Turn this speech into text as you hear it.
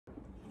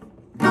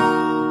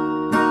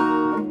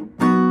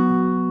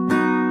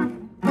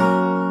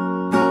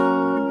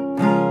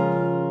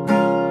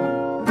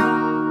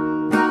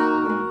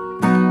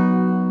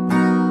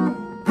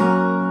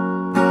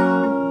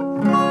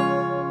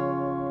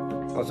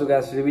Also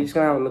guys, today we're just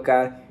gonna have a look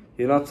at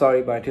You're Not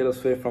Sorry by Taylor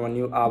Swift from a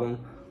new album,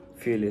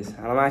 Fearless.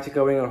 And I'm actually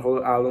covering a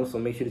whole album, so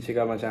make sure to check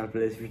out my channel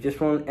playlist if you just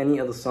want any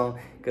other song,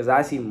 because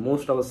I see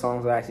most of the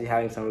songs are actually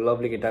having some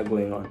lovely guitar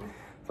going on.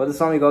 For this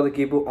song, we got the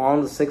keyboard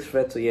on the 6th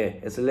fret, so yeah,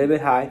 it's a little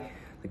bit high.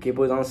 The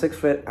keyboard is on the 6th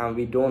fret, and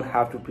we don't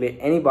have to play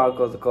any bar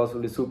chords. The chords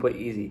will be super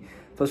easy.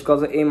 First chord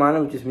is A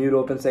minor, which is mute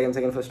open,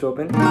 second first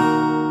open.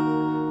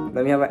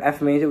 Then we have a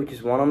F major, which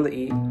is 1 on the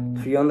E,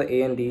 3 on the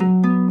A and D,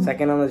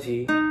 2nd on the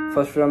G,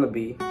 1st fret on the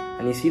B.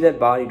 And you see that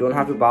bar, you don't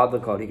have to bar the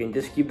chord. You can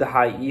just keep the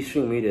high E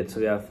string muted.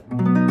 So we have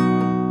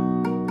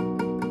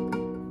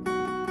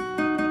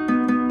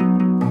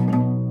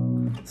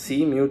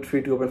C, mute,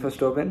 3, 2, open,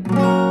 first open.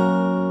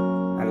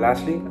 And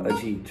lastly, a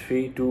G,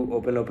 3, 2,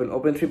 open, open,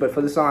 open 3. But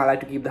for this song, I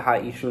like to keep the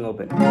high E string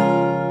open.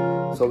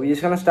 So we're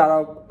just gonna start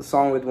out the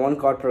song with one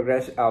chord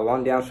progression,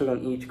 one downstroke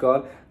on each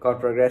chord. Chord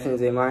progression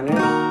is A minor,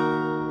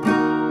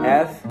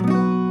 F,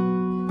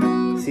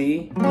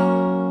 C.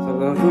 So we're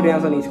going to 2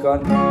 downs on each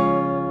chord.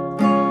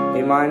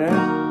 A minor,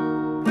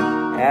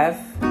 F,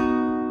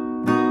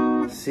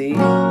 C, G.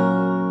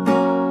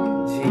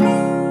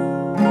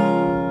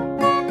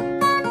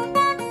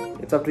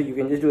 It's up to you. You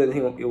can just do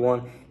anything you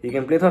want. You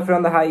can play 3rd fret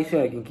on the high E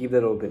string, or you can keep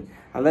that open.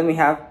 And then we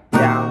have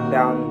down,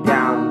 down,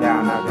 down,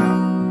 down, now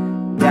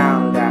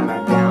down, down, down,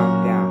 now down,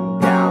 down,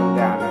 down, down, now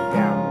down,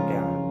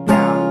 down,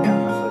 down,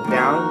 down. So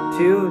down,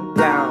 2,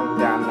 down,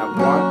 down, now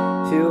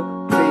 1,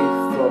 2, 3,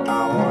 4,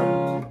 now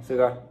 1. So we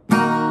got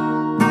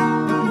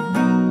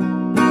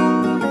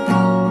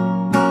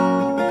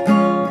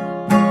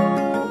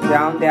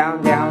down,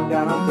 down, down,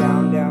 down,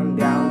 down, down,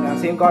 down, down.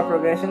 Same chord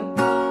progression,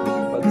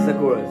 but this is the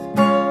chorus.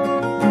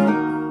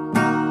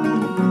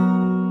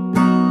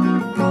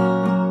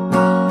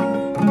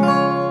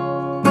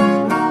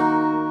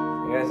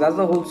 Guys, that's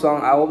the whole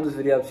song. I hope this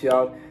video helps you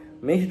out.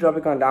 Make sure to drop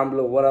a comment down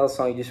below what else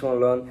song you just want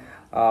to learn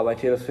by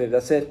Taylor Swift.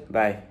 That's it.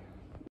 Bye.